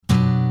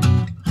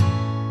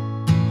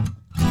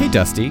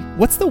Dusty,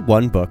 what's the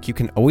one book you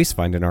can always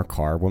find in our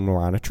car when we're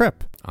on a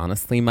trip?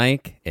 Honestly,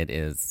 Mike, it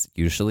is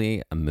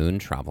usually a Moon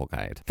travel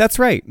guide. That's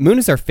right. Moon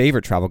is our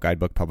favorite travel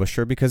guidebook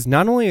publisher because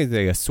not only are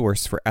they a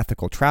source for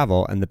ethical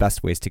travel and the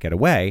best ways to get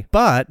away,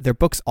 but their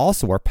books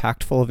also are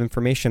packed full of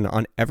information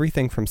on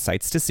everything from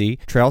sights to see,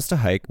 trails to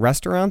hike,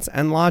 restaurants,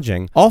 and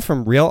lodging, all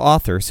from real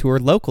authors who are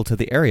local to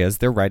the areas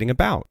they're writing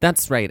about.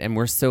 That's right, and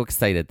we're so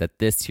excited that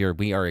this year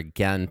we are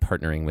again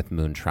partnering with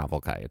Moon Travel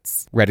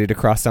Guides. Ready to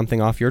cross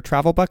something off your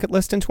travel bucket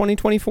list in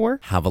 2024?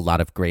 Have a lot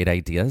of great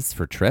ideas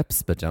for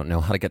trips, but don't know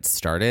how to get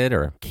started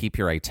or keep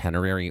your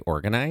itinerary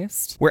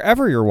organized?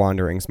 Wherever your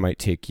wanderings might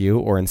take you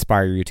or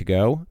inspire you to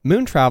go,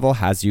 Moon Travel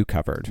has you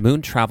covered.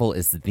 Moon Travel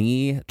is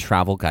the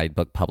travel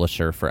guidebook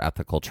publisher for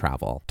ethical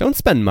travel. Don't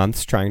spend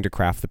months trying to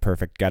craft the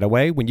perfect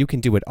getaway when you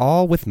can do it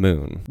all with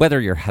Moon. Whether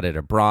you're headed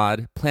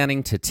abroad,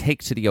 planning to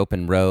take to the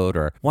open road,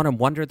 or want to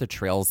wander the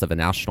trails of a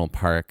national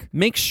park,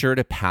 make sure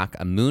to pack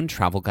a Moon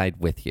travel guide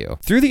with you.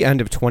 Through the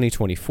end of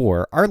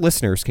 2024, our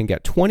listeners can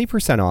get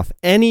 20% off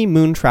any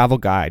Moon travel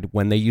guide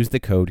when they use the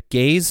code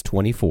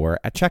GAZE24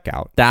 at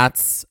checkout.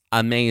 That's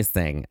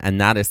amazing. And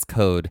that is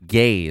code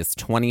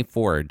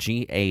GAZE24,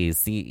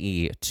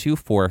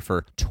 GAZE24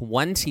 for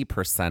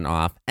 20%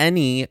 off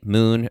any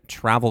Moon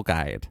travel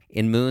guide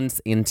in Moon's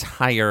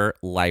entire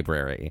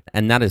library.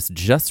 And that is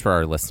just for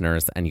our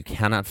listeners, and you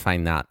cannot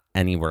find that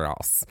anywhere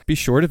else. Be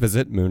sure to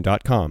visit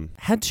moon.com.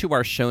 Head to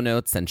our show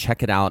notes and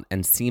check it out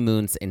and see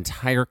Moon's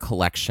entire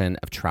collection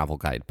of travel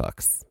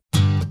guidebooks.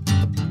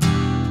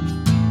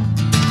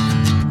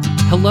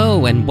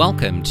 Hello and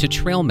welcome to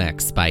Trail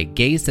Mix by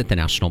Gaze at the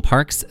National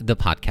Parks, the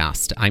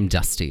podcast. I'm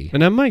Dusty.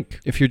 And I'm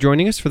Mike. If you're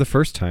joining us for the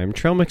first time,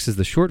 Trail Mix is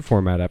the short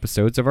format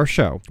episodes of our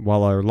show.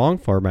 While our long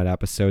format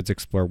episodes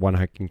explore one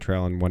hiking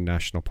trail in one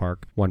national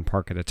park, one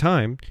park at a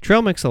time,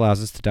 Trail Mix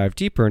allows us to dive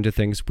deeper into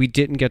things we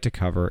didn't get to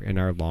cover in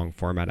our long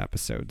format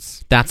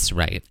episodes. That's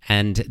right.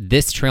 And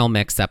this Trail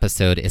Mix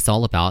episode is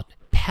all about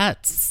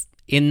pets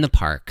in the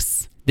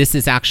parks. This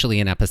is actually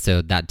an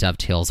episode that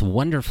dovetails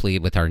wonderfully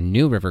with our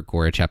New River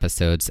Gorge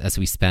episodes, as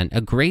we spent a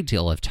great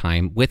deal of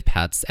time with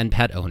pets and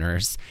pet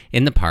owners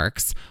in the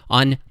parks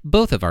on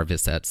both of our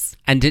visits,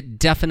 and it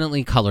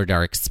definitely colored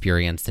our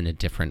experience in a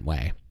different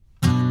way.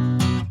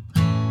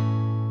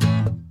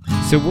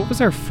 So what was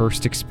our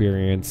first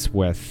experience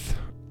with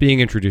being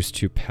introduced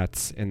to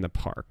pets in the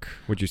park,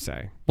 would you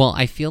say? Well,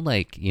 I feel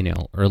like,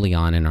 early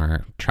on in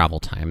our travel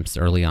times,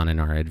 early on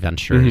in our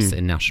adventures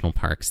in national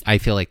parks, I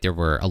feel like there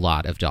were a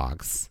lot of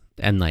dogs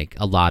and like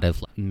a lot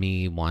of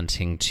me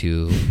wanting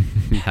to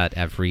pet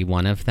every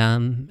one of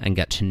them and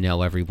get to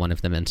know every one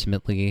of them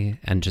intimately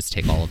and just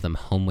take all of them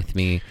home with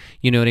me.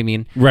 You know what I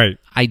mean? Right.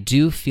 I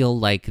do feel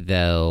like,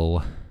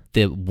 though,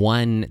 the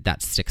one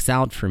that sticks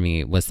out for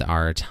me was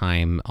our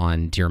time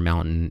on Deer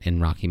Mountain in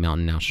Rocky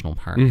Mountain National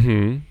Park,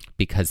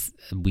 because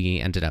we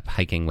ended up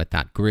hiking with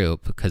that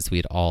group because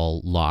we'd all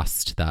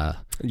lost the...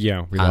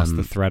 Yeah, we lost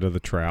the thread of the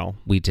trail.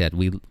 We did.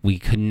 We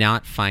could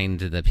not find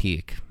the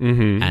peak,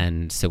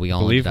 and so we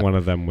all... I believe one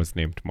of them was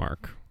named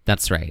Mark.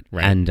 That's right.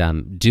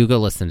 And do go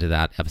listen to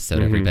that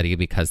episode, everybody,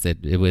 because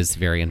it was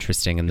very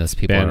interesting, and those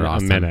people are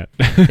awesome.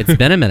 It's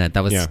been a minute.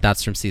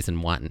 That's from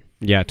season 1.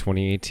 Yeah,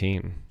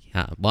 2018.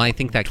 Yeah, well, I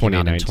think that came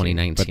out in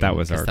 2019. But that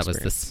was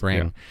the spring.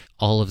 Yeah.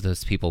 All of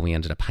those people we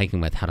ended up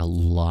hiking with had a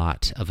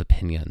lot of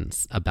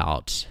opinions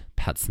about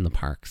pets in the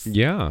parks.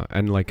 Yeah,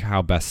 and like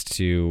how best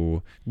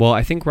to... Well,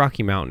 I think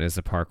Rocky Mountain is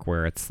a park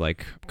where it's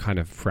like kind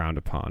of frowned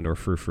upon or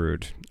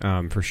frou-froued,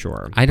 for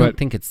sure. I don't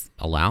think it's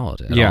allowed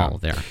at all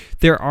there.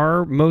 There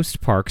are, most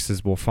parks,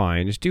 as we'll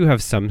find, do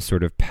have some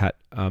sort of pet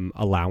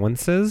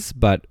allowances,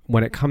 but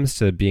when it comes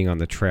to being on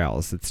the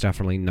trails, it's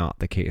definitely not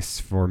the case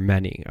for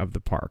many of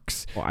the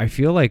parks. Well, I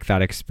feel like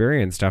that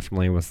experience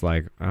definitely was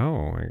like,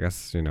 oh, I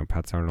guess,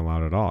 pets aren't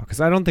allowed at all. Because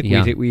I don't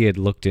think we had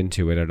looked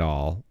into it at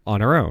all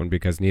on our own,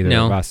 because neither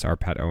of us are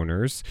pet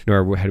owners,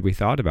 nor had we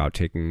thought about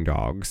taking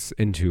dogs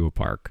into a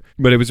park.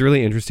 But it was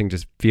really interesting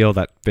to feel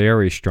that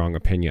very strong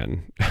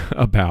opinion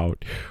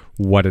about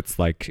what it's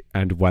like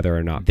and whether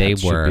or not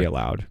pets should be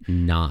allowed.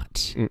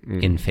 Not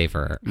in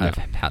favor of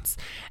pets.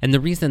 And the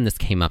reason this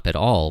came up at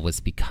all was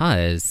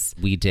because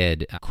we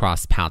did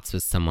cross paths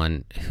with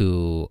someone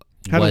who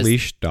had a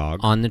leash dog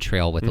on the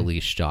trail with a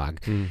leash dog,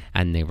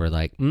 and they were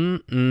like, no,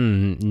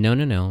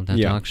 that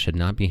dog should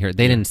not be here.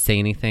 They didn't say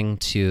anything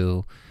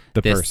to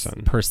this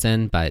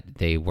person, but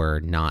they were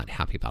not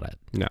happy about it.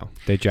 No,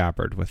 they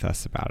jabbered with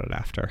us about it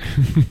after.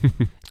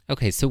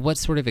 Okay, so what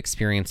sort of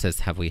experiences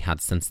have we had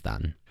since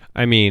then?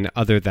 I mean,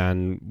 other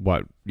than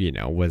what,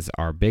 was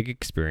our big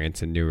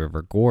experience in New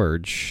River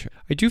Gorge,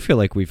 I do feel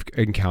like we've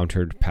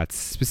encountered pets.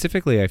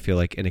 Specifically, I feel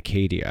like in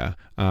Acadia,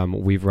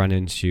 we've run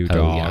into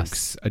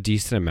dogs a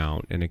decent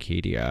amount in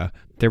Acadia.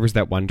 There was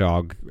that one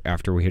dog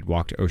after we had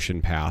walked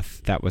Ocean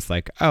Path that was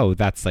like, oh,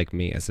 that's like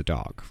me as a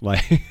dog.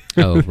 Like,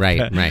 oh,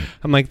 right.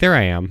 I'm like, there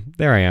I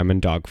am in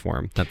dog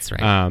form. That's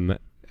right.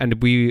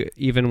 And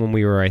even when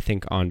we were, I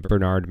think, on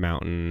Bernard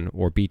Mountain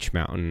or Beach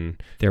Mountain,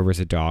 there was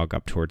a dog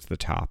up towards the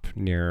top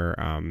near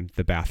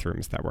the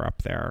bathrooms that were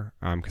up there.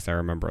 Because I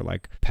remember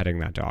like petting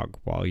that dog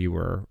while you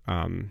were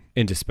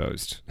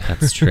indisposed.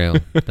 That's true.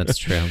 That's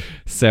true.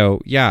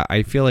 So yeah,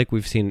 I feel like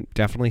we've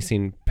definitely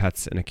seen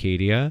pets in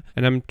Acadia,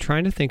 and I'm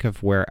trying to think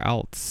of where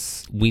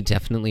else. We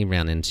definitely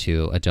ran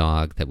into a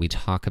dog that we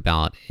talk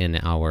about in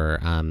our,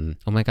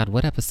 oh my God,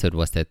 what episode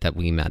was it that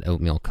we met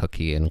Oatmeal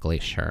Cookie in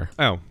Glacier?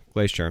 Oh,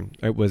 Glacier.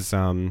 It was,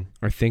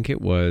 I think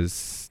it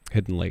was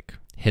Hidden Lake.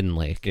 Hidden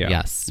Lake,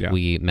 yes. Yeah.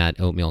 We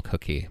met Oatmeal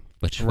Cookie,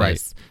 which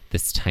was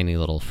this tiny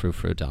little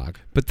frou-frou dog.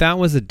 But that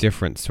was a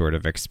different sort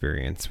of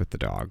experience with the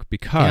dog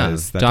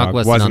because the dog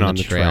wasn't on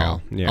the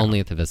trail. Only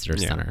at the visitor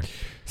center.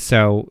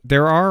 So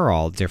there are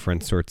all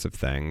different sorts of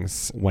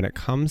things when it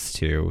comes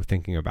to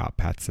thinking about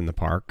pets in the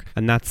park.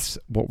 And that's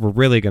what we're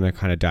really going to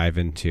kind of dive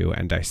into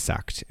and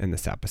dissect in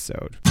this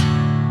episode.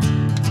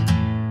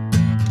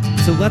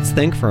 So let's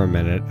think for a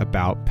minute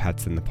about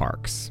pets in the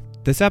parks.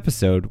 This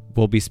episode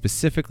will be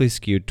specifically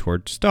skewed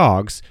towards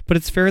dogs, but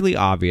it's fairly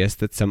obvious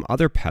that some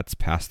other pets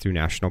pass through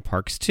national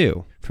parks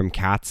too. From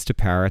cats to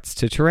parrots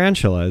to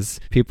tarantulas,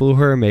 people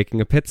who are making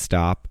a pit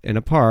stop in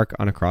a park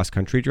on a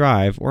cross-country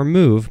drive or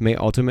move may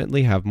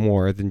ultimately have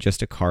more than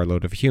just a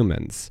carload of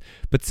humans.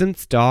 But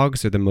since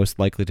dogs are the most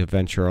likely to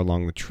venture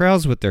along the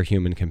trails with their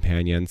human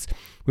companions,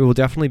 we will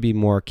definitely be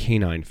more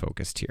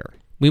canine-focused here.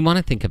 We want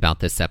to think about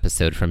this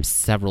episode from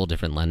several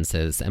different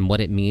lenses and what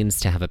it means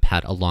to have a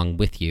pet along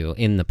with you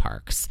in the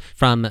parks.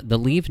 From the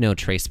leave no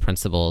trace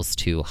principles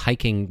to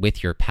hiking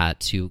with your pet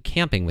to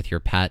camping with your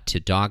pet to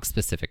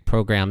dog-specific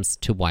programs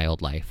to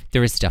wildlife.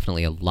 There is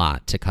definitely a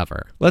lot to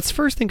cover. Let's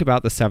first think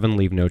about the 7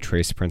 leave no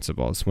trace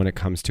principles when it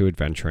comes to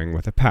adventuring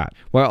with a pet.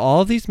 While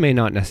all of these may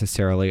not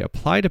necessarily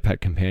apply to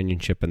pet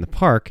companionship in the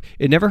park,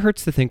 it never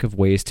hurts to think of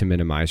ways to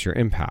minimize your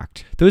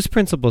impact. Those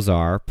principles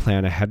are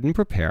plan ahead and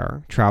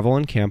prepare, travel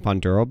and camp on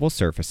durable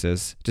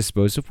surfaces,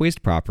 dispose of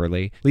waste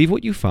properly, leave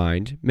what you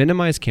find,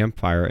 minimize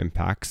campfire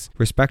impacts,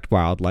 respect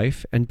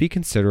wildlife, and be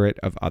considerate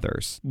of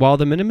others. While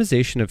the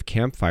minimization of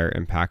campfire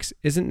impacts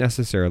isn't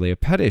necessarily a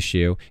pet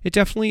issue, it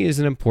definitely is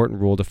an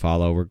important rule to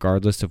follow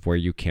regardless of where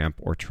you camp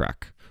or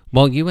trek.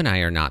 Well, you and I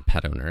are not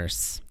pet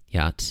owners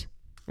yet.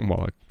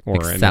 Well, or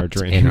except in our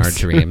dreams. In our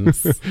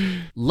dreams.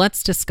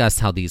 Let's discuss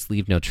how these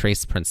leave no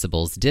trace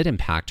principles did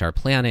impact our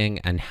planning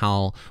and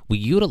how we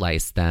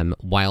utilized them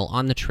while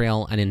on the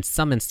trail and in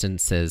some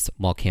instances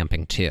while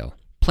camping too.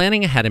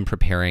 Planning ahead and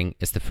preparing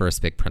is the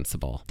first big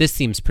principle. This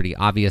seems pretty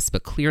obvious,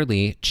 but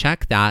clearly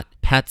check that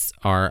pets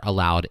are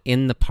allowed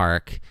in the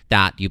park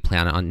that you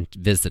plan on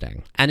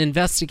visiting and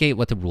investigate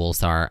what the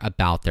rules are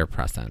about their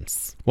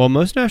presence. While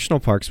most national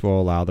parks will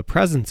allow the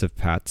presence of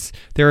pets,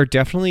 there are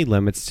definitely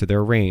limits to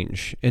their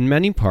range. In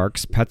many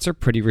parks, pets are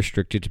pretty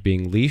restricted to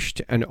being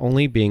leashed and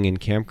only being in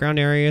campground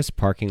areas,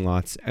 parking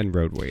lots, and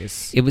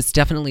roadways. It was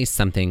definitely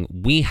something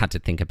we had to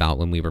think about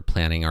when we were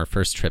planning our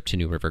first trip to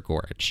New River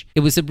Gorge.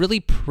 It was a really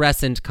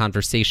present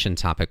conversation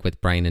topic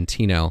with Brian and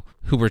Tino,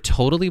 who were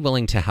totally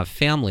willing to have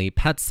family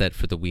pet sit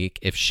for the week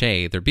if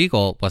Shay, their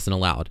beagle, wasn't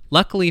allowed.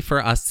 Luckily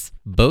for us,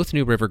 both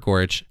New River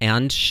Gorge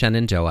and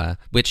Shenandoah,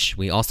 which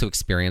we also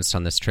experienced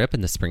on this trip in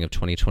the spring of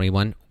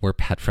 2021, were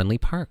pet-friendly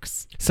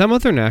parks. Some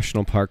other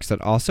national parks that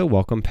also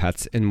welcome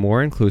pets in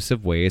more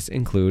inclusive ways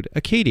include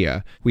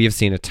Acadia. We have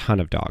seen a ton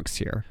of dogs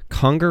here.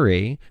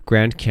 Congaree,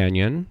 Grand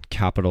Canyon,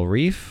 Capitol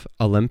Reef,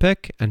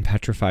 Olympic, and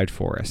Petrified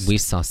Forest. We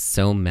saw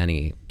so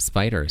many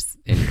spiders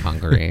in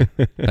Congaree,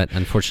 but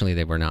unfortunately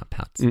they were not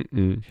pets.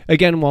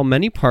 Again, while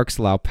many parks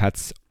allow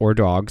pets or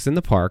dogs in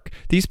the park,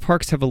 these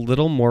parks have a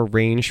little more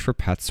range for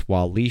pets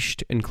while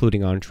leashed,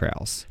 including on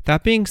trails.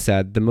 That being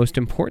said, the most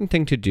important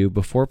thing to do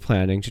before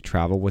planning to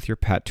travel with your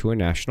pet to a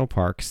national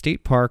park,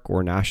 state park,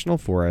 or national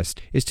forest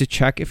is to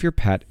check if your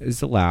pet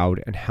is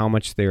allowed and how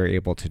much they are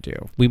able to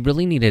do. We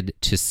really needed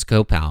to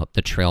scope out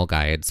the trail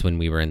guides when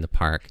we were in the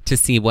park to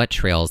see what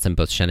trails in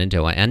both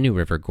Shenandoah and New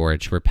River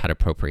Gorge were pet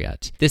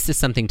appropriate. This is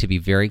something to be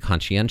very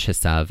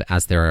conscientious of,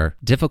 as there are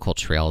difficult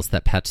trails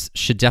that pets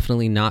should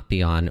definitely not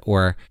be on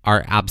or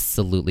are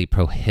absolutely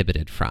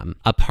prohibited from.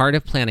 A part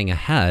of planning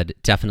ahead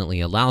definitely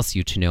allows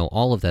you to know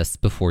all of this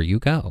before you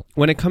go.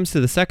 When it comes to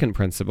the second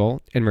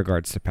principle, in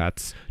regards to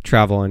pets,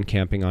 travel and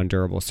camping on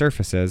durable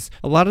surfaces,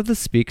 a lot of this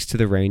speaks to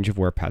the range of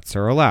where pets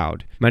are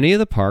allowed. Many of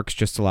the parks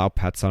just allow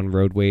pets on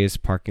roadways,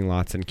 parking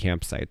lots, and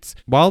campsites.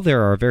 While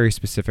there are very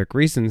specific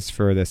reasons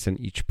for this in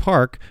each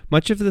park,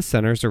 much of this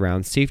centers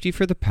around safety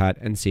for the pet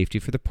and safety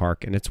for the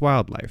park and its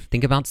wildlife.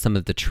 Think about some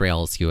of the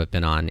trails you have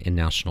been on in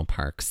national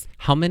parks.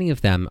 How many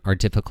of them are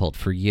difficult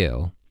for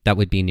you that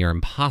would be near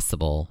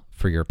impossible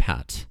for your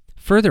pet?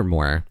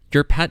 Furthermore,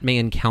 your pet may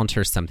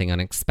encounter something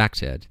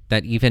unexpected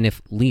that, even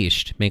if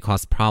leashed, may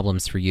cause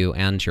problems for you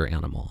and your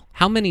animal.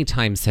 How many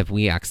times have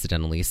we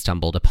accidentally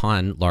stumbled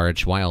upon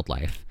large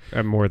wildlife?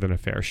 More than a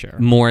fair share.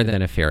 More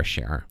than a fair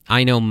share.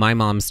 I know my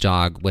mom's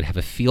dog would have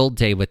a field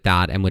day with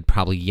that and would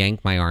probably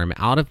yank my arm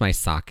out of my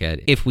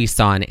socket if we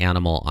saw an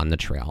animal on the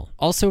trail.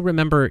 Also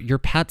remember, your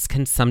pets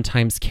can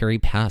sometimes carry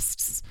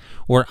pests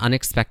or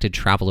unexpected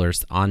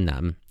travelers on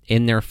them.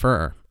 in their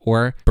fur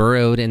or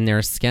burrowed in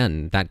their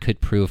skin that could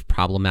prove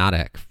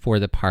problematic for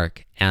the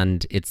park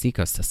and its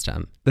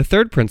ecosystem. The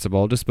third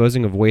principle,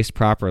 disposing of waste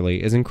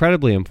properly, is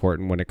incredibly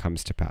important when it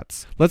comes to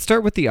pets. Let's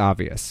start with the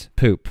obvious,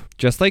 poop.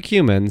 Just like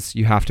humans,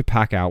 you have to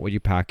pack out what you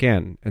pack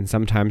in, and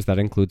sometimes that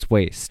includes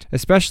waste,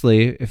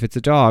 especially if it's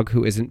a dog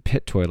who isn't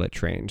pit toilet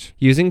trained.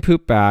 Using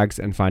poop bags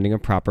and finding a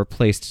proper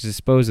place to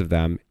dispose of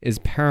them is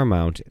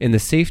paramount in the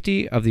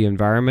safety of the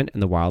environment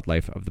and the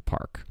wildlife of the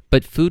park.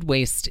 But food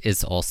waste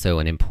is also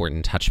an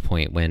important touch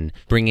point when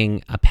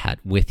bringing a pet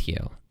with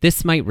you.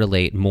 This might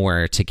relate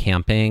more to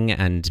camping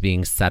and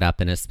being set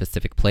up in a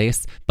specific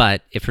place,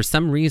 but if for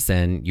some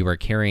reason you are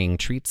carrying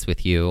treats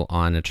with you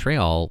on a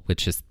trail,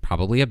 which is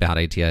probably a bad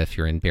idea if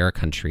you're in bear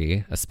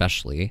country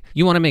especially,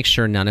 you want to make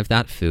sure none of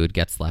that food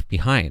gets left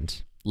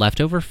behind.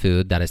 Leftover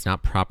food that is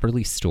not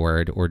properly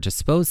stored or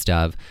disposed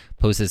of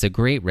poses a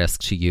great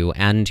risk to you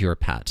and your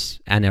pet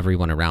and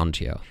everyone around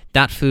you.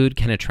 That food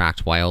can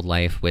attract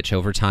wildlife, which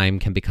over time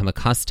can become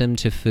accustomed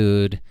to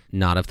food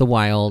not of the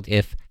wild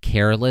if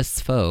careless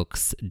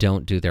folks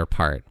don't do their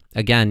part.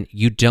 Again,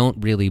 you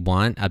don't really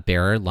want a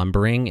bear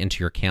lumbering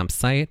into your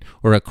campsite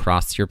or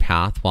across your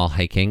path while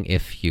hiking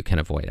if you can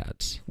avoid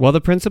it. While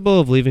the principle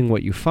of leaving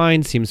what you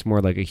find seems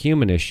more like a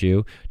human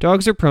issue,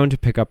 dogs are prone to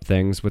pick up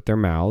things with their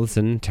mouths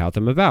and tout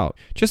them about.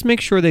 Just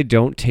make sure they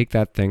don't take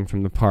that thing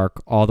from the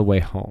park all the way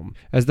home,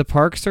 as the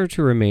parks are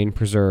to remain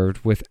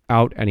preserved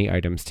without any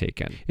items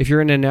taken. If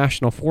you're in a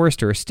national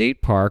forest or a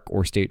state park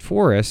or state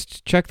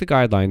forest, check the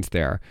guidelines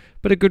there,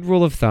 but a good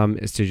rule of thumb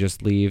is to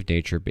just leave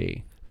nature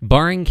be.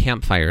 Barring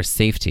campfire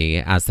safety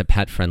as a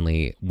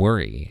pet-friendly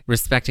worry,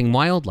 respecting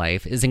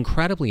wildlife is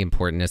incredibly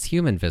important as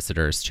human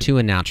visitors to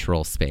a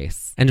natural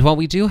space. And while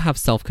we do have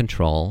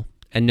self-control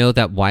and know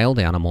that wild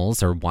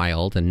animals are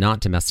wild and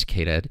not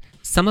domesticated,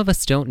 some of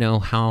us don't know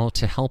how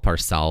to help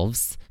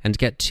ourselves and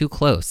get too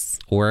close,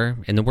 or,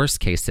 in the worst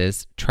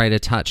cases, try to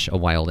touch a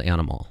wild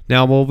animal.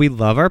 Now, while we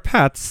love our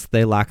pets,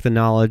 they lack the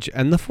knowledge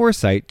and the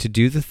foresight to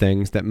do the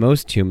things that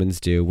most humans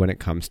do when it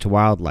comes to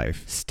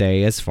wildlife.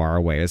 Stay as far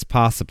away as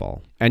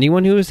possible.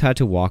 Anyone who has had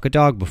to walk a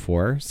dog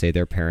before, say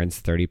their parents'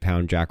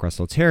 30-pound Jack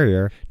Russell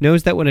Terrier,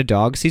 knows that when a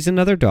dog sees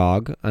another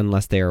dog,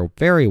 unless they are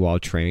very well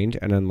trained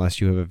and unless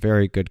you have a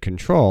very good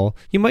control,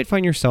 you might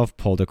find yourself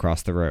pulled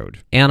across the road.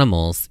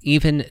 Animals,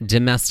 even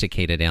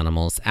domesticated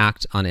animals,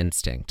 act on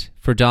instinct.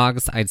 For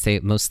dogs, I'd say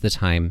most of the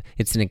time,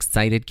 it's an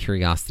excited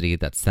curiosity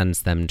that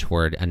sends them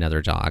toward another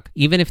dog,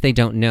 even if they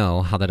don't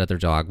know how that other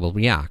dog will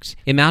react.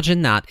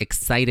 Imagine that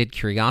excited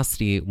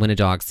curiosity when a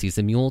dog sees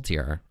a mule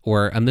deer,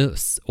 or a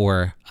moose,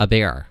 or a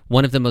bear.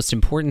 One of the most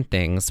important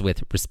things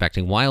with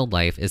respecting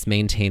wildlife is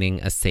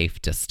maintaining a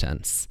safe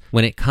distance.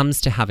 When it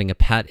comes to having a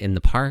pet in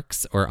the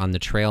parks or on the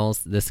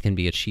trails, this can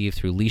be achieved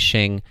through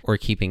leashing or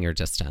keeping your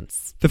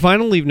distance. The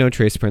final leave no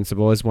trace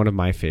principle is one of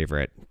my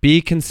favorite.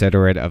 Be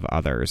considerate of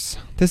others.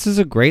 This is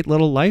a great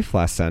little life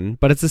lesson,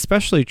 but it's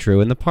especially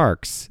true in the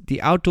parks.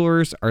 The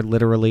outdoors are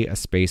literally a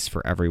space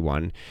for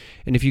everyone,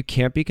 and if you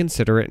can't be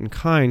considerate and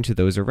kind to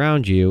those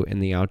around you in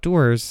the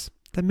outdoors,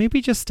 then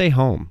maybe just stay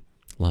home.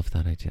 Love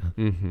that idea.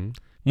 Mm-hmm.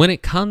 When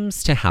it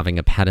comes to having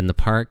a pet in the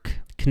park,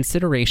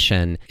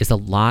 consideration is a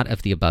lot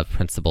of the above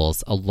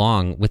principles,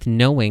 along with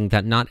knowing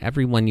that not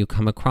everyone you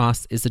come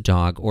across is a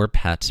dog or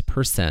pet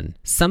person.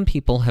 Some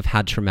people have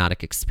had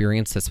traumatic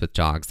experiences with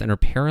dogs and are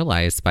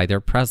paralyzed by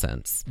their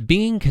presence.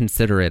 Being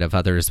considerate of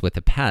others with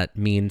a pet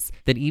means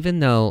that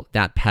even though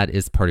that pet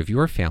is part of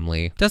your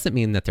family, doesn't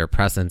mean that their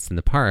presence in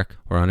the park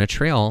or on a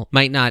trail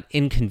might not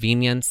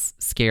inconvenience,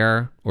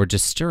 scare, or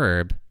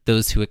disturb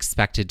those who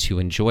expected to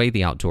enjoy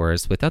the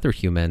outdoors with other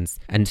humans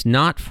and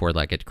not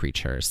four-legged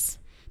creatures.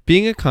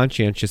 Being a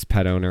conscientious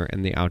pet owner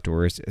in the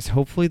outdoors is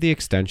hopefully the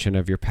extension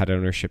of your pet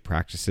ownership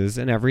practices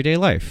in everyday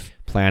life.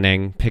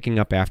 Planning, picking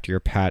up after your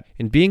pet,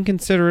 and being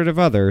considerate of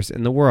others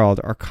in the world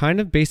are kind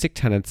of basic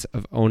tenets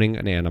of owning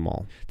an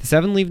animal. The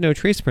 7 Leave No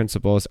Trace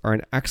principles are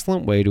an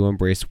excellent way to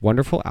embrace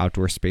wonderful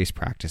outdoor space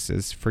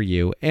practices for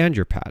you and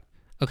your pet.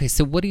 Okay,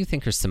 so what do you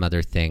think are some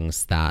other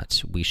things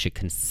that we should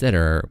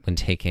consider when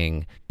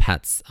taking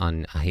pets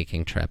on a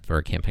hiking trip or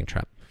a camping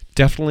trip?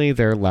 Definitely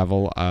their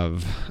level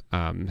of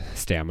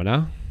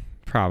stamina.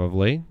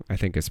 Probably. I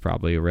think it's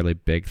probably a really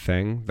big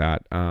thing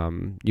that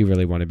you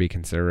really want to be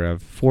considerate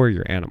of for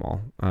your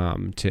animal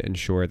to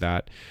ensure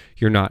that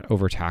you're not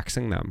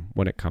overtaxing them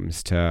when it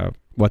comes to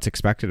what's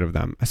expected of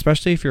them,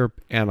 especially if your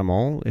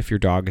animal, if your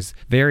dog is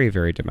very,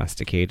 very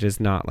domesticated, is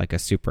not like a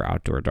super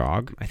outdoor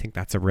dog. I think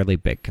that's a really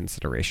big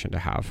consideration to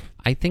have.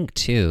 I think,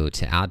 too,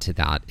 to add to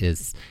that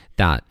is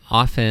that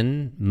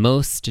often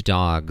most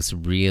dogs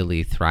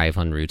really thrive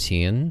on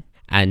routine.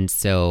 And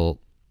so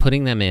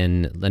putting them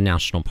in the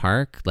national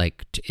park,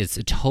 is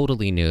a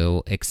totally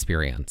new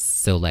experience.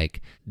 So,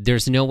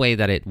 there's no way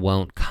that it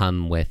won't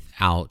come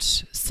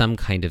without some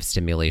kind of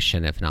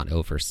stimulation, if not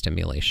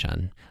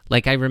overstimulation.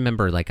 I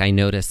remember, I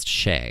noticed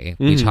Shay.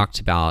 Mm-hmm. We talked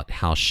about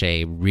how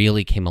Shay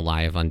really came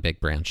alive on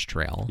Big Branch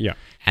Trail. Yeah.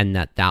 And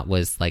that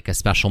was, a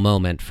special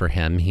moment for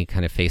him. He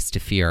kind of faced a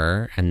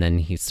fear, and then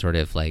he sort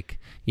of,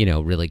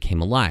 really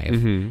came alive.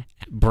 Mm-hmm.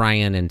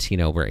 Brian and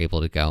Tino were able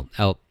to go,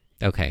 oh,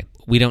 okay,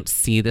 we don't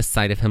see this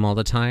side of him all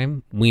the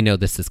time. We know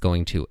this is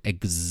going to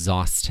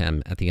exhaust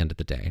him at the end of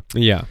the day.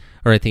 Yeah.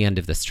 Or at the end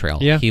of this trail.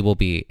 Yeah. He will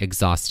be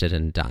exhausted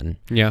and done.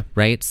 Yeah.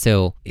 Right?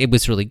 So it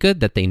was really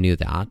good that they knew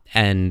that.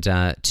 And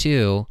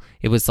two,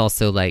 it was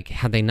also like,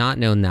 had they not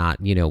known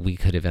that, we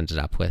could have ended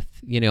up with,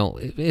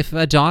 if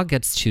a dog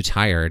gets too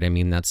tired, I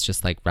mean, that's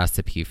just like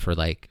recipe for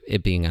like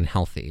it being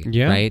unhealthy.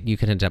 Yeah. Right? You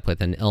could end up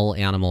with an ill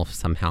animal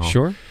somehow.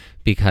 Sure.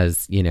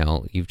 Because,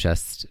 you've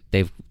just,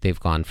 they've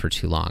gone for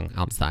too long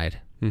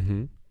outside.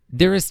 Mm-hmm.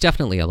 There is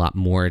definitely a lot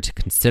more to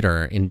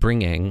consider in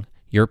bringing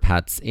your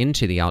pets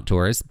into the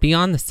outdoors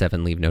beyond the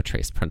 7 Leave No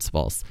Trace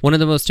principles. One of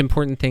the most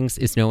important things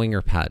is knowing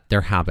your pet,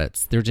 their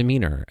habits, their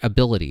demeanor,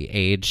 ability,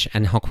 age,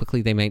 and how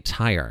quickly they might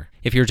tire.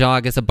 If your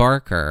dog is a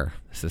barker,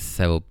 this is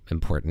so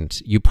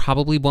important, you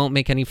probably won't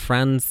make any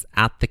friends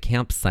at the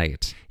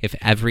campsite if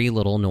every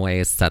little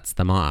noise sets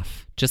them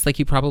off. Just like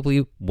you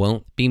probably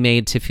won't be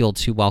made to feel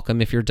too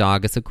welcome if your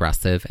dog is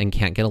aggressive and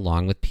can't get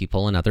along with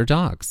people and other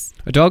dogs.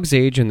 A dog's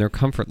age and their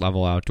comfort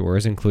level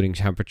outdoors, including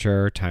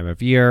temperature, time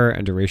of year,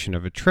 and duration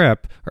of a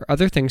trip, are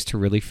other things to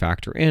really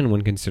factor in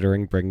when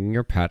considering bringing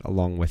your pet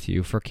along with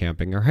you for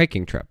camping or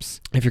hiking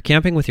trips. If you're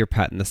camping with your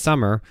pet in the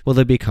summer, will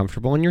they be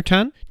comfortable in your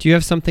tent? Do you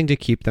have something to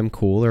keep them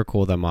cool or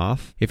cool them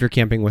off? If you're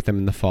camping with them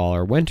in the fall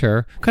or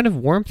winter, what kind of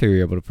warmth are you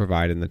able to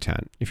provide in the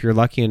tent? If you're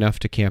lucky enough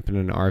to camp in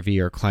an RV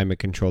or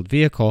climate-controlled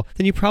vehicle,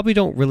 then you probably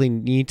don't really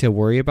need to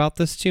worry about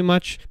this too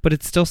much, but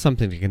it's still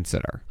something to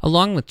consider.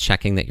 Along with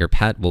checking that your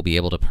pet will be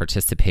able to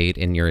participate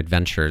in your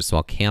adventures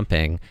while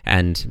camping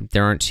and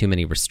there aren't too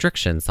many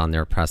restrictions on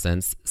their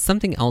presence,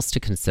 something else to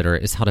consider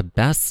is how to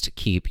best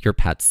keep your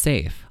pet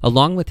safe.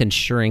 Along with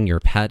ensuring your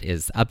pet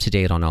is up to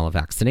date on all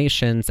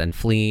vaccinations and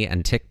flea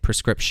and tick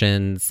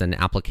prescriptions and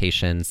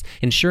applications,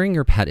 ensuring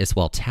your pet is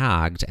well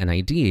tagged and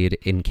ID'd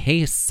in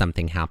case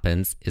something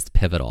happens is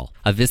pivotal.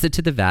 A visit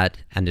to the vet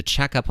and a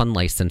checkup on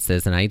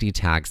licenses and ID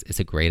tags is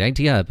a great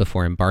idea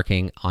before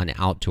embarking on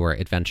outdoor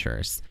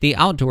adventures. The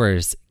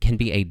outdoors can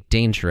be a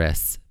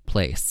dangerous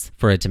place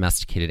for a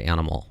domesticated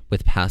animal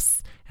with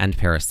pests and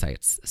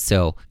parasites.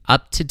 So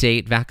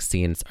up-to-date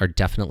vaccines are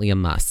definitely a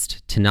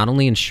must to not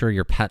only ensure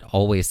your pet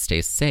always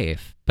stays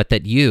safe, but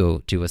that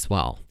you do as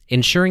well.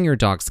 Ensuring your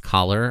dog's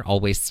collar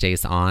always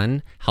stays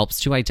on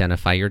helps to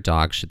identify your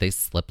dog should they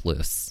slip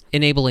loose,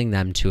 enabling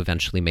them to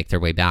eventually make their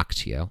way back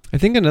to you. I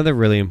think another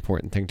really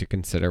important thing to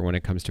consider when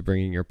it comes to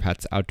bringing your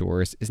pets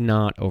outdoors is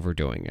not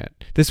overdoing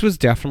it. This was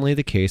definitely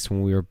the case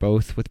when we were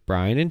both with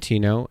Brian and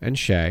Tino and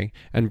Shay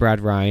and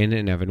Brad Ryan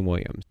and Evan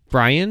Williams.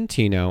 Brian,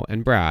 Tino,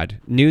 and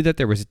Brad knew that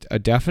there was a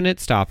definite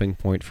stopping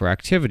point for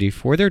activity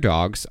for their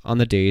dogs on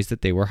the days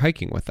that they were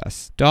hiking with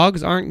us.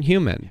 Dogs aren't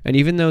human, and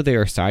even though they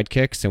are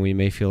sidekicks and we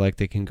may feel like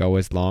they can go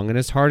as long and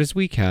as hard as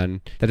we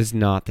can, that is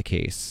not the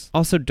case.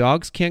 Also,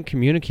 dogs can't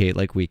communicate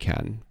like we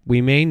can. We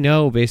may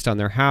know based on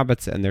their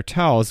habits and their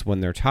tells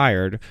when they're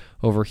tired,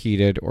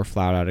 overheated, or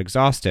flat out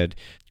exhausted,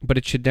 but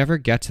it should never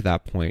get to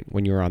that point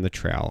when you're on the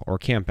trail or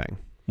camping.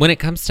 When it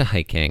comes to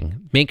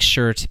hiking, make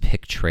sure to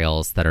pick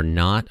trails that are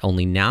not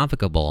only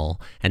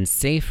navigable and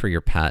safe for your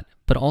pet,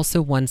 but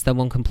also ones that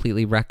won't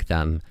completely wreck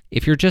them.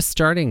 If you're just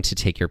starting to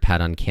take your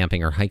pet on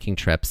camping or hiking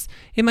trips,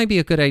 it might be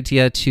a good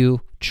idea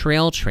to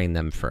trail train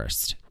them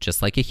first,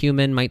 just like a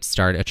human might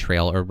start a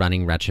trail or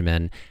running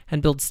regimen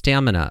and build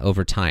stamina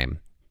over time.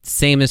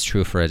 Same is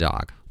true for a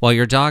dog. While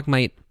your dog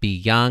might be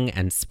young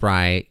and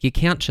spry, you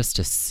can't just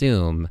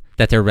assume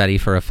that they're ready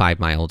for a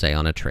 5-mile day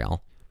on a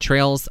trail.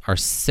 Trails are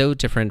so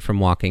different from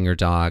walking your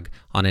dog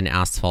on an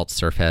asphalt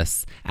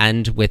surface,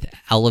 and with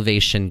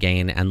elevation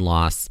gain and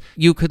loss,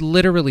 you could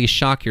literally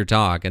shock your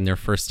dog in their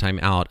first time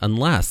out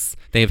unless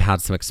they've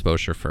had some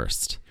exposure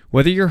first.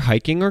 Whether you're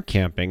hiking or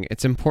camping,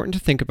 it's important to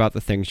think about the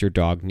things your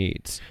dog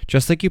needs.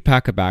 Just like you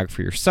pack a bag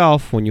for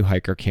yourself when you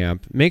hike or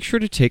camp, make sure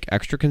to take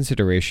extra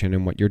consideration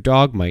in what your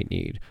dog might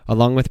need.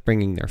 Along with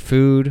bringing their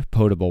food,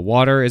 potable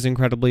water is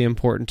incredibly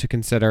important to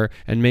consider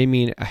and may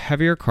mean a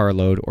heavier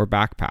carload or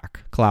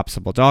backpack.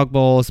 Collapsible dog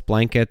bowls,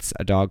 blankets,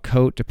 a dog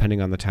coat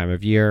depending on the time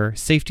of year,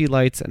 safety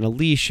lights, and a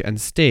leash and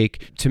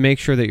stake to make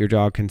sure that your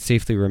dog can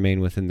safely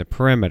remain within the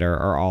perimeter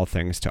are all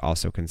things to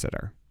also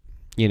consider.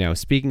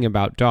 Speaking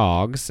about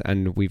dogs,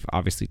 and we've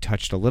obviously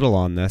touched a little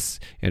on this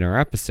in our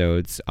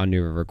episodes on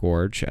New River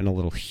Gorge and a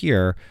little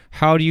here,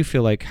 how do you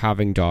feel like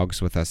having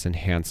dogs with us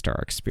enhanced our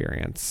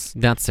experience?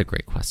 That's a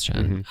great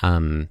question.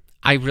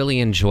 I really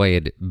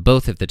enjoyed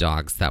both of the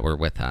dogs that were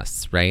with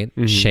us, right?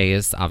 Mm-hmm. Shay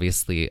is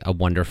obviously a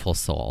wonderful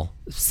soul.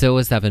 So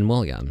is Evan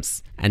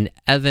Williams. And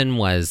Evan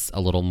was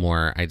a little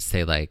more, I'd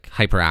say, like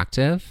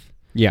hyperactive.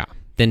 Yeah.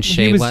 Than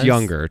Shay was. He was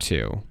younger,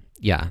 too.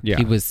 Yeah.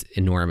 He was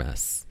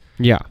enormous.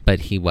 Yeah. But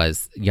he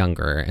was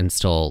younger and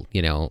still,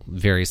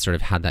 very sort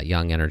of had that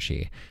young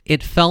energy.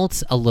 It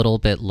felt a little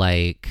bit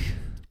like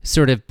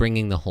sort of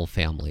bringing the whole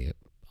family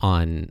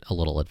on a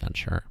little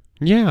adventure.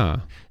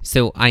 Yeah.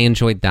 So I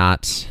enjoyed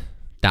that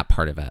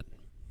part of it.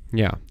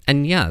 Yeah.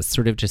 And yeah,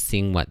 sort of just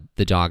seeing what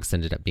the dogs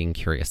ended up being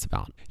curious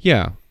about.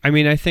 Yeah. I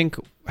mean, I think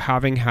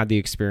having had the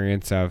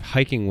experience of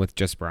hiking with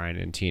just Brian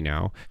and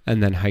Tino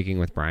and then hiking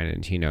with Brian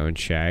and Tino and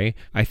Shay,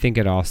 I think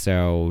it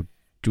also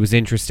was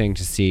interesting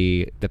to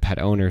see the pet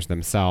owners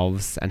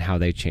themselves and how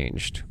they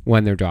changed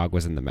when their dog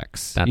was in the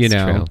mix. That's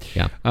true.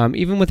 Yeah.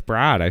 Even with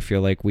Brad, I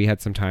feel like we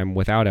had some time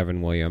without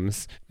Evan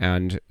Williams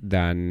and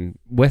then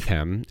with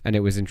him. And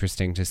it was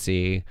interesting to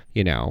see,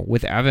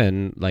 with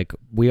Evan, like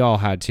we all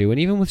had to,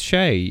 and even with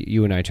Shay,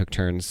 you and I took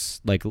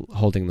turns like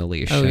holding the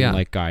leash and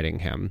like guiding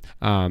him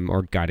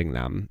or guiding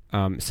them.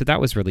 So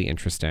that was really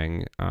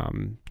interesting.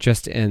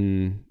 Just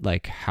in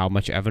like how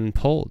much Evan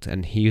pulled,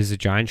 and he's a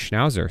giant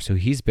schnauzer. So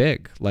he's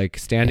big, like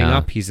standing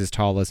up, he's as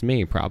tall as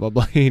me,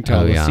 probably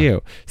tall as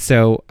you.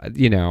 So,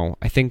 I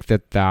think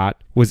that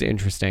was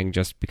interesting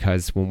just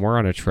because when we're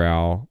on a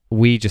trail,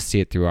 we just see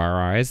it through our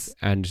eyes,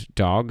 and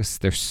dogs,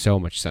 there's so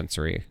much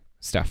sensory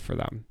stuff for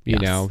them, you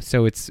know?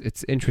 So it's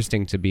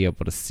interesting to be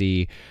able to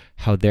see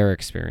how they're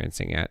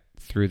experiencing it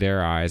through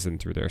their eyes and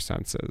through their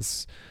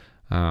senses.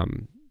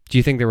 Do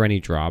you think there were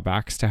any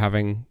drawbacks to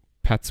having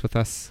pets with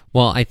us?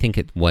 Well, I think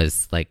it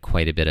was like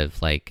quite a bit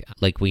of like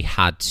we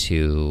had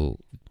to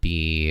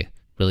be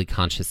really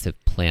conscious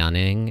of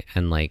planning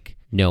and like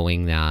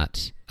knowing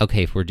that,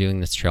 okay, if we're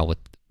doing this trail with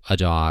a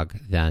dog,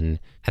 then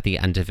at the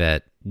end of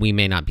it, we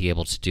may not be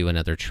able to do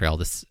another trail.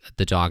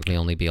 The dog may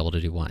only be able to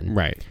do one.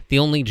 Right. The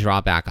only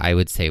drawback I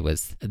would say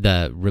was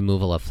the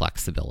removal of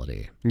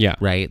flexibility. Yeah.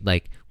 Right.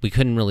 Like we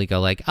couldn't really go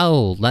like,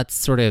 oh, let's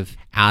sort of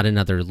add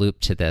another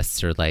loop to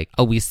this, or like,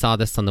 oh, we saw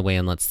this on the way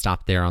in, let's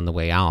stop there on the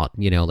way out.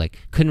 Like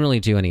couldn't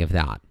really do any of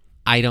that.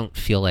 I don't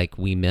feel like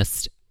we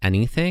missed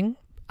anything.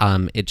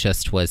 It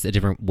just was a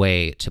different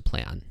way to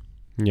plan.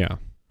 Yeah,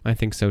 I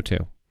think so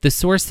too. The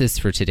sources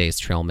for today's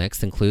trail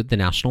mix include the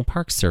National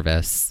Park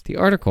Service, the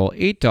article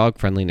 8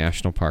 Dog-Friendly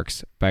National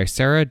Parks by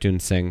Sarah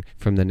Dunsing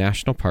from the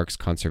National Parks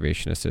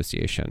Conservation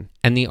Association,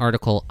 and the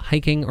article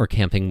Hiking or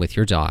Camping with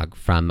Your Dog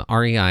from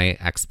REI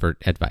Expert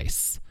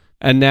Advice.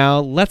 And now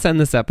let's end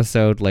this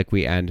episode like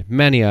we end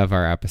many of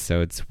our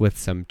episodes with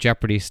some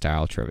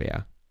Jeopardy-style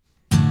trivia.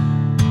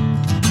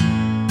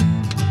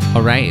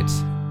 All right,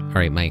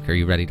 Mike, are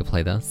you ready to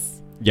play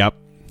this? Yep.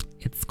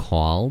 It's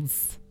called...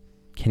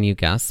 Can you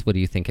guess? What do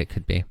you think it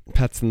could be?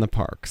 Pets in the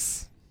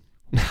Parks.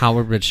 How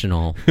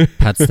original.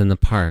 Pets in the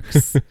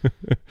Parks.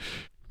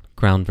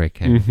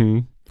 Groundbreaking. Mm-hmm.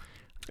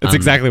 It's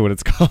exactly what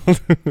it's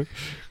called.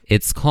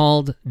 It's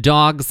called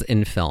Dogs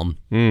in Film.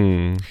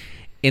 Mm.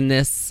 In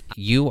this,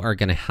 you are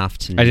going to have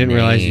to I didn't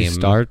realize you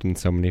starred in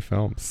so many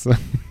films.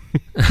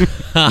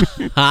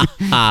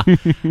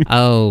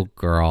 Oh,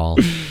 girl.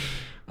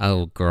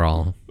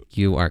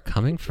 You are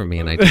coming for me,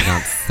 and I did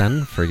not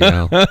send for you.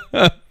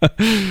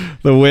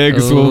 The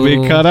wigs will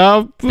be cut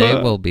up. They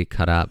will be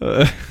cut up.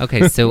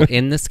 Okay, so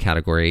in this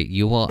category,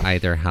 you will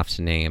either have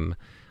to name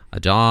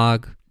a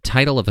dog,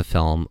 title of a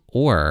film,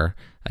 or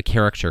a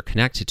character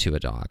connected to a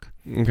dog.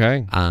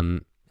 Okay.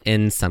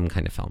 In some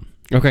kind of film.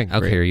 Okay. Okay,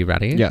 great. Are you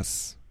ready?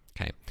 Yes.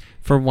 Okay.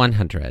 For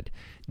 100.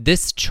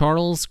 This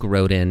Charles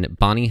Grodin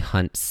Bonnie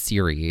Hunt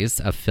series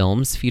of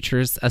films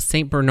features a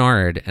St.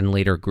 Bernard and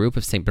later group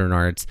of St.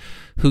 Bernards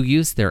who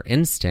use their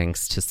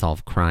instincts to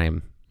solve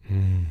crime.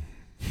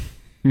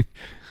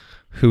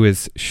 Who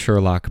is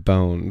Sherlock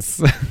Bones?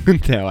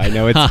 No, I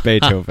know it's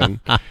Beethoven.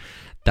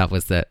 That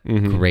was a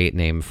great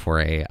name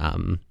for a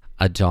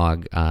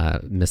dog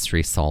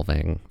mystery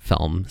solving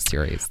film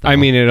series, though. I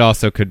mean, it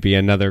also could be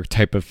another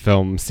type of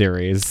film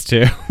series,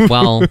 too.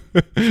 Well,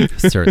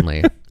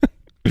 certainly.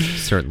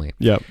 Certainly.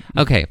 Yep.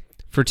 Okay,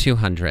 for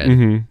 200.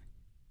 Mm-hmm.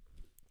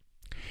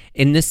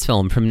 In this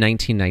film from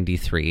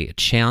 1993,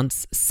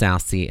 Chance,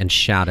 Sassy, and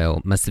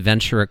Shadow must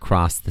venture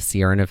across the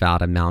Sierra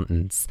Nevada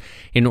mountains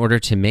in order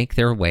to make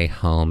their way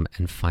home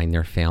and find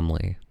their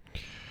family.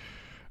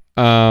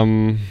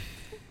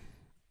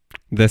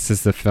 This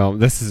is the film.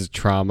 This is a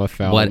trauma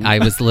film. What I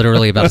was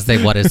literally about to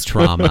say. What is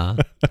trauma?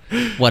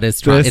 What is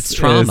trauma? It's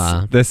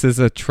trauma. This is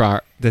a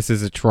trauma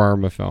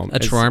film. A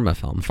trauma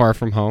film. Far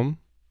From Home.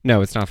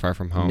 No, it's not Far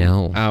From Home.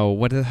 No. Oh,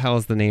 what the hell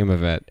is the name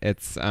of it?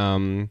 It's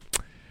oh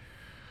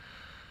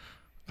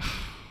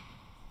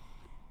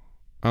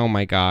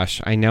my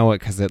gosh, I know it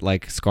because it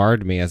like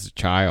scarred me as a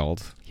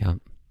child. Yeah.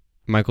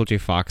 Michael J.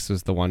 Fox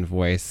was the one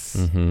voice.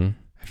 Mm-hmm.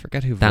 I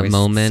forget who that voiced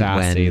moment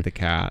Sassy when the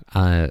cat.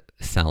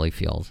 Sally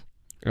Field.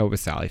 Oh, it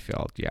was Sally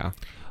Field. Yeah.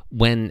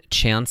 When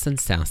Chance and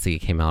Sassy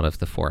came out of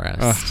the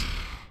forest,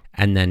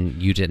 and then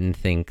you didn't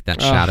think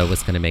that Shadow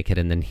was going to make it,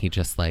 and then he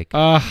just like.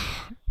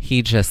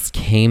 He just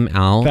came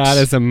out. That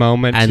is a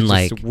moment and to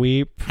like just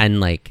weep. And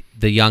like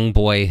the young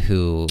boy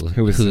who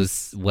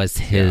was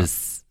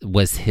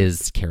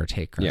his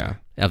caretaker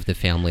of the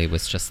family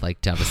was just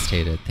like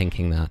devastated,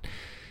 thinking that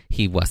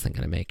he wasn't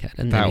going to make it.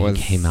 And then he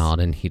came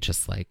out and he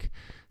just like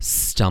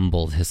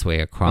stumbled his way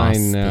across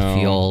the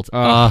field.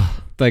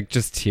 Like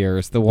just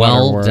tears. The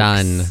waterworks.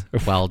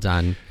 Well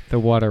done. The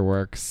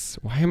Waterworks.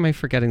 Why am I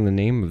forgetting the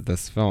name of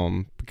this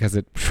film? Because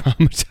it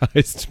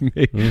traumatized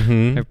me.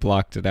 Mm-hmm. I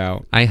blocked it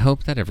out. I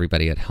hope that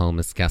everybody at home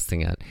is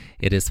guessing it.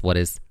 It is What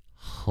is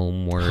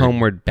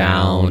Homeward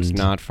bound,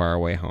 not far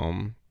away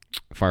home.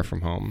 Far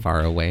from home.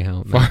 Far away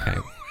home. Okay.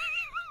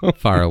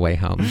 Far away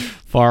home.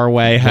 Far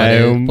away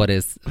home. What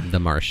is The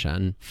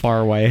Martian? Far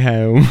away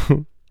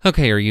home.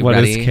 Okay, are you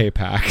ready? ready? What is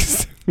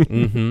K-Pax?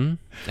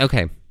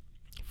 Okay.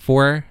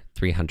 For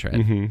 300.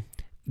 Mm-hmm.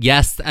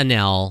 Yes,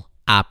 Anel,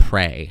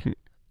 après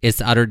is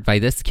uttered by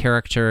this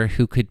character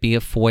who could be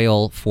a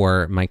foil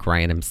for Mike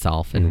Ryan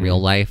himself in real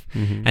life,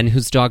 and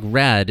whose dog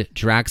Red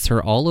drags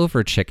her all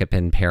over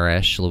Chickapin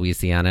Parish,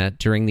 Louisiana,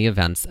 during the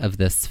events of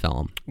this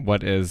film.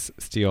 What is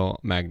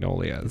Steel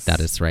Magnolias? That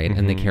is right.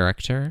 And the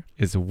character?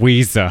 Is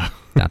Weezer.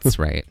 That's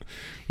right.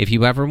 If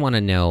you ever want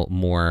to know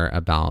more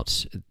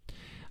about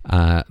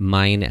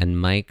mine and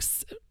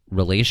Mike's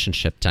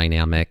relationship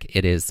dynamic,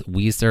 it is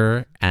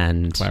Weezer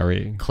and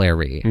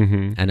Clary.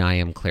 And I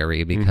am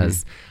Clary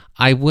because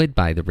I would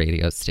buy the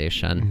radio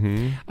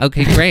station.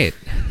 Okay, great.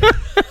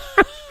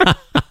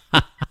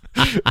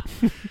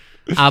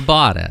 I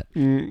bought it.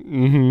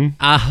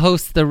 I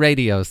host the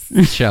radio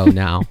show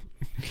now.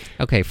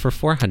 Okay, for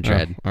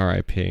 400. Oh,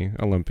 R.I.P.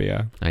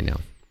 Olympia. I know.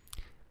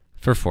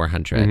 For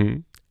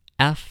 400.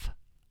 F-O-X.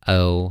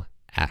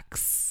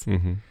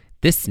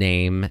 This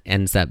name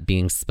ends up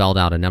being spelled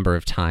out a number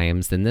of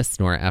times in this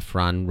Nora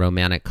Ephron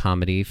romantic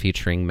comedy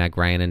featuring Meg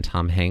Ryan and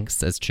Tom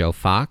Hanks as Joe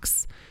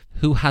Fox,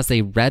 who has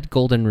a red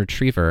golden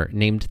retriever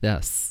named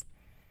this.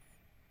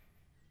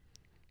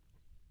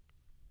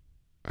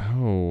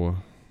 Oh.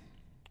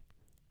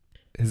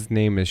 His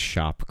name is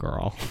Shop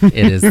Girl. It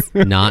is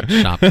not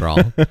Shop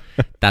Girl.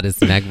 That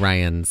is Meg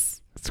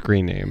Ryan's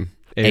screen name.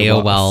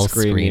 AOL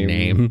screen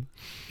name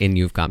in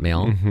You've Got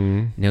Mail.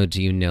 No,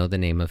 do you know the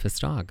name of his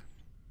dog?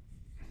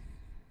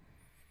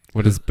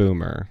 What is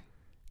Boomer?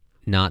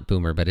 Not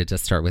Boomer, but it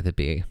does start with a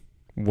B.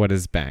 What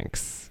is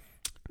Banks?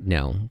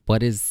 No.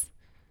 What is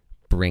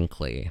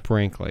Brinkley?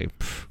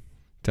 Pff,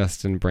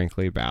 Dustin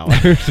Brinkley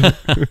Ballard.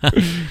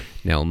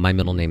 No, my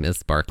middle name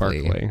is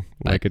Barkley.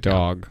 Like a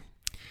dog.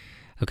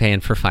 Okay,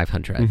 and for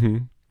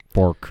 500.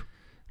 Bork.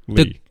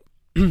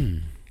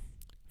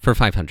 For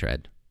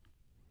 500.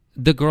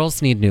 The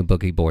girls need new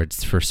boogie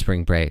boards for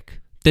spring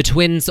break. The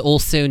twins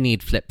also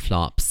need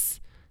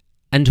flip-flops.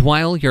 And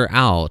while you're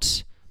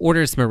out,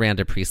 orders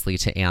Miranda Priestley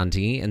to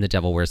Andy in The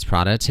Devil Wears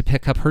Prada to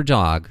pick up her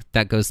dog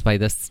that goes by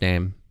this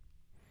name.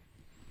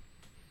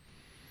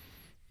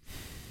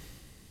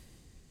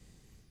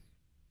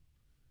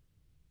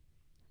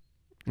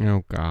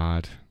 Oh,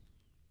 God.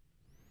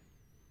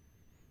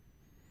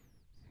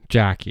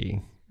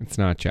 Jackie. It's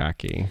not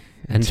Jackie.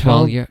 And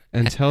tell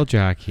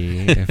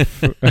Jackie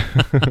if...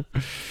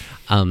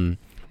 and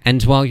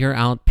while you're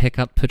out, pick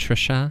up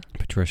Patricia.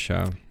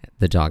 Patricia.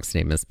 The dog's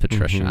name is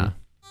Patricia.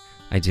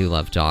 I do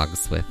love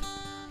dogs with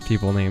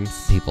people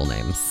names.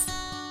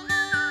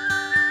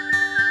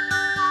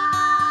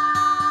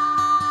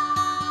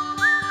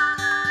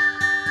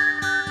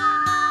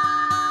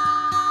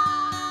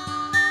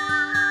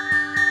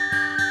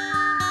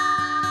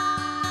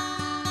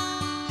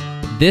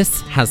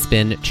 This has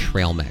been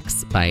Trail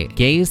Mix by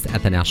Gaze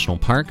at the National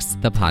Parks,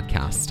 the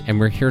podcast. And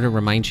we're here to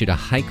remind you to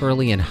hike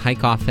early and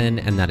hike often,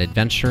 and that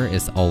adventure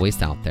is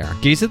always out there.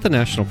 Gaze at the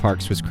National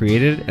Parks was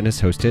created and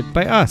is hosted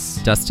by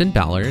us, Dustin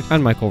Ballard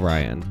and Michael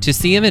Ryan. To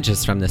see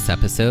images from this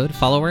episode,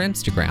 follow our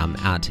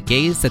Instagram at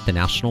Gaze at the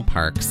National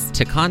Parks.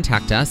 To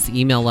contact us,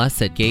 email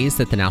us at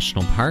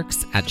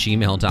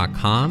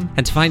gazeatthenationalparks@gmail.com.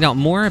 And to find out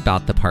more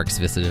about the parks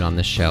visited on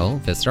the show,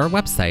 visit our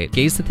website,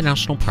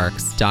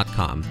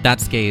 gazeatthenationalparks.com.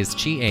 That's Gaze,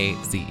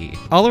 Gaze.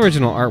 All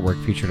original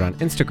artwork featured on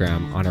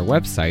Instagram, on our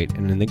website,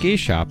 and in the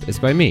Gaze Shop is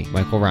by me,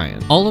 Michael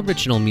Ryan. All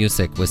original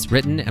music was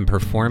written and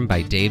performed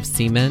by Dave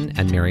Seaman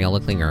and Mariella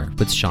Klinger,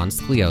 with Sean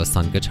Sklios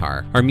on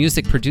guitar. Our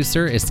music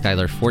producer is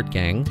Skylar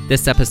Fortgang.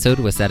 This episode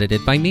was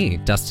edited by me,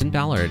 Dustin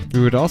Ballard.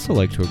 We would also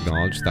like to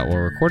acknowledge that while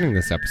recording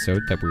this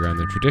episode that we are on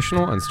the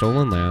traditional and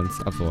stolen lands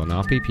of the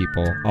Lenape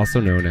people, also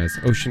known as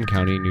Ocean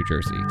County, New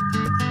Jersey.